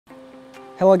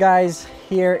Hello guys,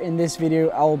 here in this video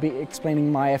I will be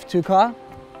explaining my F2 car.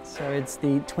 So it's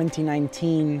the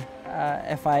 2019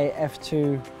 FIA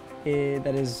F2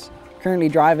 that is currently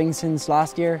driving since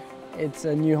last year. It's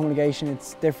a new homologation,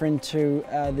 it's different to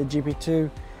the GP2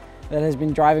 that has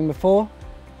been driving before.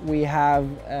 We have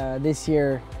this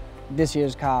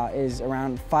year's car is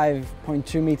around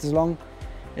 5.2 meters long.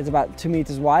 It's about 2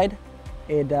 meters wide.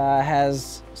 It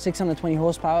has 620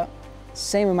 horsepower,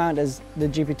 same amount as the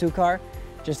GP2 car,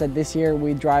 just that this year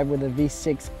we drive with a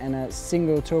V6 and a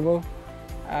single turbo,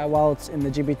 whilst in the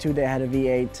GP2 they had a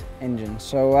V8 engine.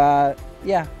 So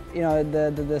yeah, you know,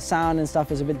 the sound and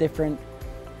stuff is a bit different,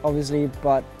 obviously,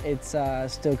 but it's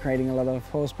still creating a lot of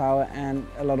horsepower and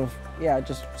a lot of, yeah,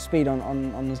 just speed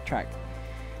on this track.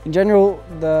 In general,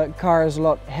 the car is a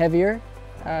lot heavier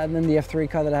than the F3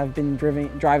 car that I've been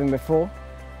driving before.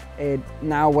 It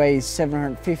now weighs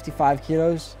 755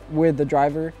 kilos with the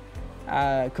driver,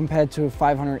 compared to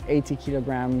 580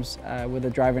 kilograms with the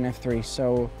driver in F3.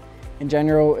 So in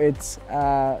general, it's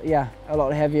yeah, a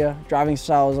lot heavier. Driving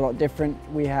style is a lot different.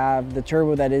 We have the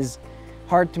turbo that is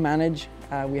hard to manage.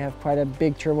 We have quite a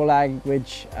big turbo lag,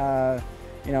 which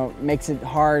you know, makes it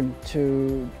hard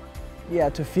to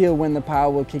feel when the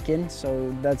power will kick in.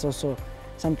 So that's also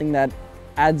something that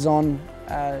adds on,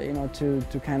 you know,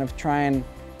 to kind of try and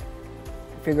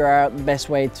figure out the best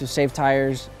way to save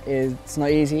tires. It's not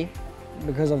easy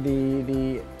because of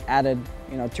the added,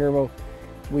 you know, turbo.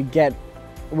 We get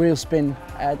wheel spin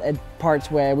at parts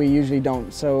where we usually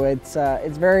don't. So it's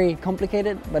very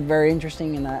complicated but very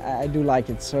interesting, and I do like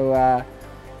it. So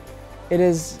it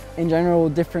is in general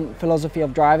different philosophy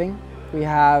of driving. We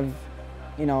have,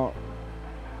 you know,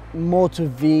 more to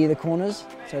V the corners,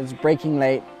 so it's braking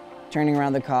late, turning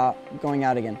around the car, going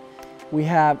out again. We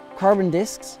have carbon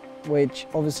discs, which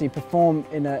obviously perform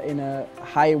in a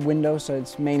high window, so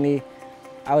it's mainly,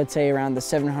 I would say, around the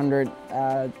 700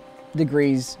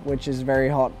 degrees, which is very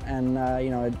hot, and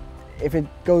you know, if it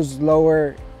goes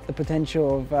lower, the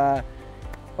potential of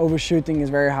overshooting is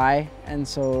very high, and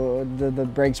so the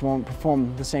brakes won't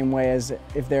perform the same way as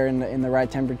if they're in the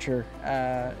right temperature,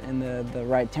 in the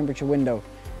right temperature window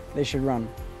they should run.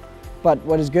 But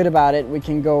what is good about it, we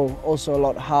can go also a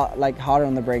lot harder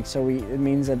on the brakes, so it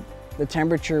means that the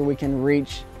temperature we can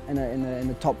reach in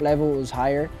the top level is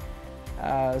higher.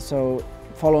 So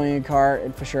following a car,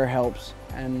 it for sure helps,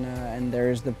 and there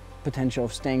is the potential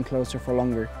of staying closer for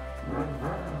longer.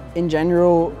 In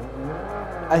general,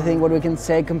 I think what we can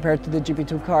say compared to the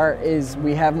GP2 car is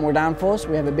we have more downforce,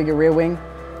 we have a bigger rear wing,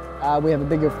 we have a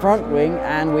bigger front wing,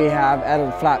 and we have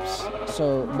added flaps.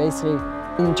 So basically,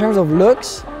 in terms of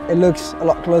looks, it looks a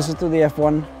lot closer to the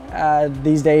F1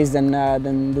 these days than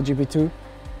the GP2.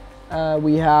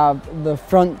 We have the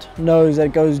front nose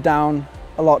that goes down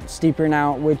a lot steeper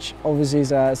now, which obviously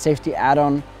is a safety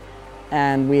add-on,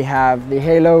 and we have the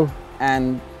halo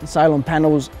and silent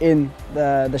panels in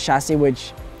the chassis,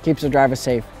 which keeps the driver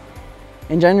safe.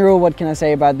 In general, what can I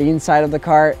say about the inside of the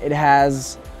car? It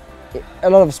has a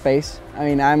lot of space. I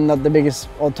mean, I'm not the biggest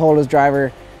or tallest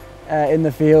driver in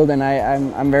the field, and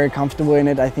I'm very comfortable in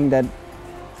it. I think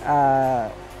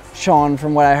that Sean,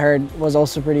 from what I heard, was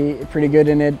also pretty good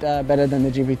in it, better than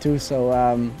the GP2. So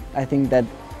I think that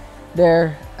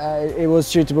it was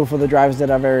suitable for the drivers that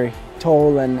are very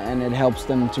tall, and it helps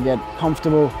them to get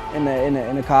comfortable in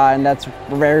a car, and that's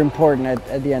very important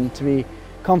at the end, to be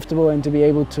comfortable and to be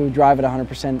able to drive at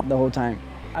 100% the whole time.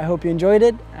 I hope you enjoyed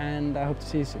it, and I hope to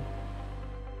see you soon.